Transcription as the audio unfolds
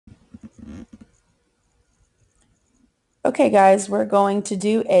Okay, guys, we're going to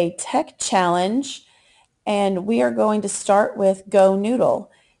do a tech challenge, and we are going to start with GoNoodle.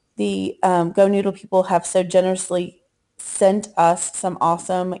 The GoNoodle people have so generously sent us some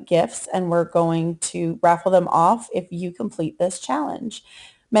awesome gifts, and we're going to raffle them off if you complete this challenge.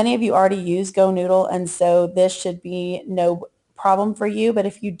 Many of you already use GoNoodle, and so this should be no problem for you, but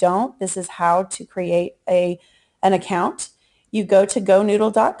if you don't, this is how to create an account. You go to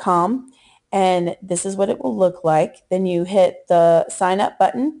GoNoodle.com, and this is what it will look like. Then you hit the sign up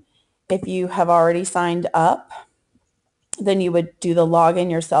button. If you have already signed up, then you would do the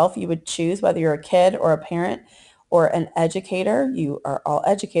login yourself. You would choose whether you're a kid or a parent or an educator. You are all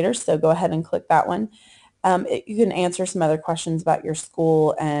educators, so go ahead and click that one. You can answer some other questions about your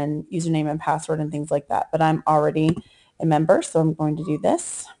school and username and password and things like that, but I'm already a member, so I'm going to do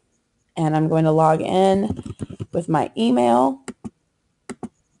this. And I'm going to log in with my email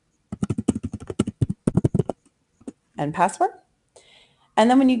and password. And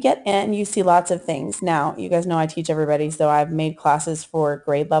then when you get in, you see lots of things. Now, you guys know I teach everybody, so I've made classes for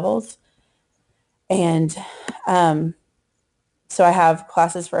grade levels. And so I have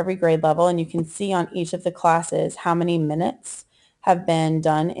classes for every grade level, and you can see on each of the classes how many minutes have been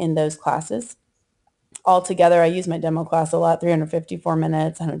done in those classes. Altogether, I use my demo class a lot, 354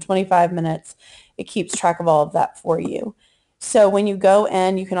 minutes, 125 minutes. It keeps track of all of that for you. So when you go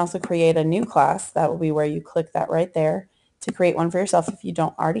in, you can also create a new class. That will be where you click that right there to create one for yourself if you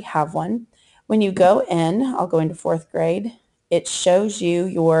don't already have one. When you go in, I'll go into fourth grade, it shows you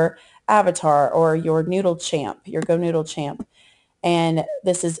your avatar or your noodle champ, your GoNoodle champ. And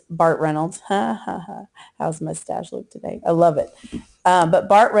this is Bart Reynolds. How's my mustache look today? I love it. But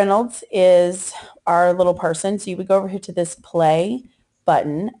Bart Reynolds is our little person. So you would go over here to this play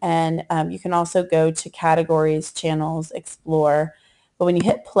button, and you can also go to categories, channels, explore. But when you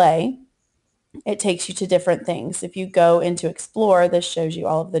hit play, it takes you to different things. If you go into explore, this shows you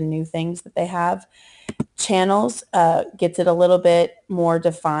all of the new things that they have. Channels gets it a little bit more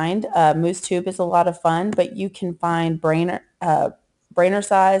defined. Moose Tube is a lot of fun, but you can find brainer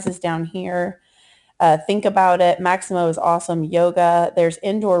size is down here. Think about it. Maximo is awesome. Yoga. There's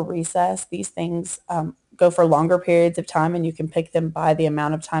indoor recess. These things go for longer periods of time, and you can pick them by the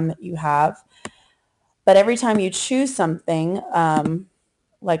amount of time that you have. But every time you choose something,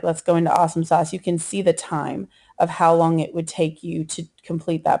 like let's go into Awesome Sauce, you can see the time of how long it would take you to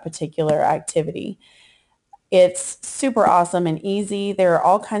complete that particular activity. It's super awesome and easy. There are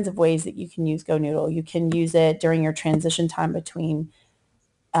all kinds of ways that you can use GoNoodle. You can use it during your transition time between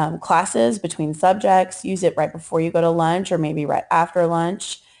classes, between subjects. Use it right before you go to lunch or maybe right after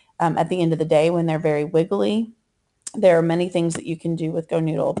lunch, at the end of the day when they're very wiggly. There are many things that you can do with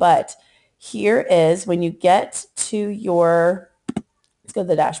GoNoodle, but here is when you get to your, let's go to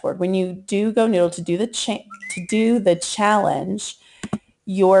the dashboard. When you do GoNoodle to do the challenge,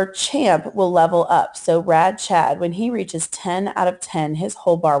 your champ will level up. So Rad Chad, when he reaches 10 out of 10, his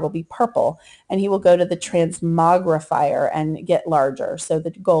whole bar will be purple, and he will go to the transmogrifier and get larger. So the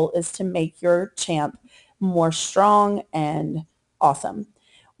goal is to make your champ more strong and awesome.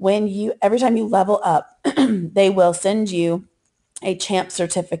 Every time you level up, they will send you a champ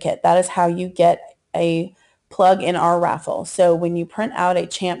certificate. That is how you get a plug in our raffle. So when you print out a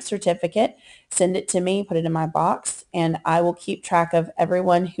champ certificate, send it to me, put it in my box, and I will keep track of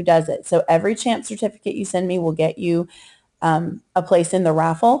everyone who does it. So every champ certificate you send me will get you a place in the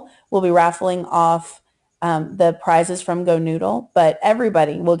raffle. We'll be raffling off the prizes from GoNoodle, but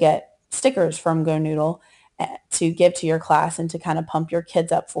everybody will get stickers from GoNoodle to give to your class and to kind of pump your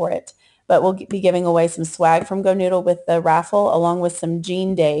kids up for it. But we'll be giving away some swag from GoNoodle with the raffle, along with some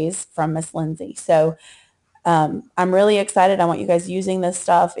Jean Days from Miss Lindsay. So I'm really excited. I want you guys using this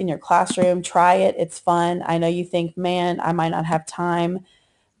stuff in your classroom. Try it. It's fun. I know you think, man, I might not have time,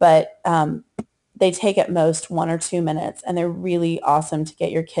 but they take at most 1 or 2 minutes, and they're really awesome to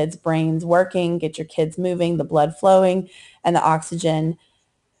get your kids' brains working, get your kids moving, the blood flowing, and the oxygen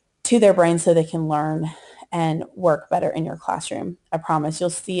to their brains so they can learn and work better in your classroom. I promise you'll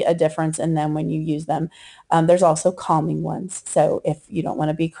see a difference in them when you use them. There's also calming ones. So if you don't want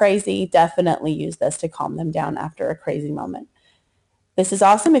to be crazy, definitely use this to calm them down after a crazy moment. This is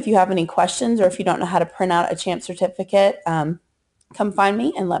awesome. If you have any questions or if you don't know how to print out a champ certificate, come find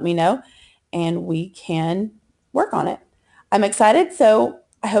me and let me know, and we can work on it. I'm excited, so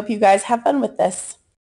I hope you guys have fun with this.